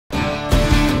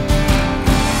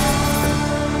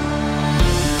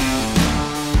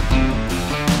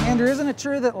it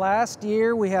true that last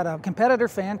year we had a competitor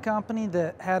fan company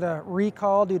that had a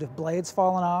recall due to blades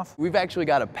falling off? We've actually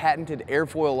got a patented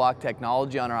Airfoil Lock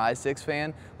Technology on our i6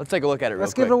 fan. Let's take a look at it real quick.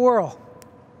 Let's give it a whirl.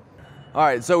 All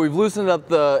right, so we've loosened up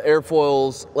the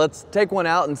airfoils. Let's take one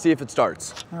out and see if it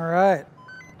starts. All right.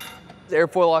 The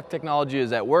Airfoil Lock Technology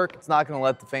is at work. It's not gonna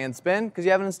let the fan spin because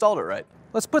you haven't installed it right.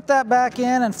 Let's put that back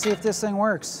in and see if this thing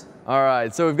works. All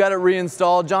right, so we've got it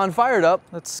reinstalled. John, fire it up.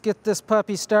 Let's get this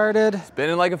puppy started.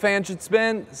 Spinning like a fan should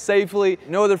spin, safely.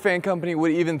 No other fan company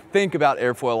would even think about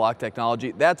Airfoil Lock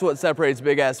Technology. That's what separates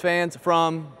big ass fans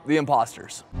from the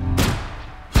imposters.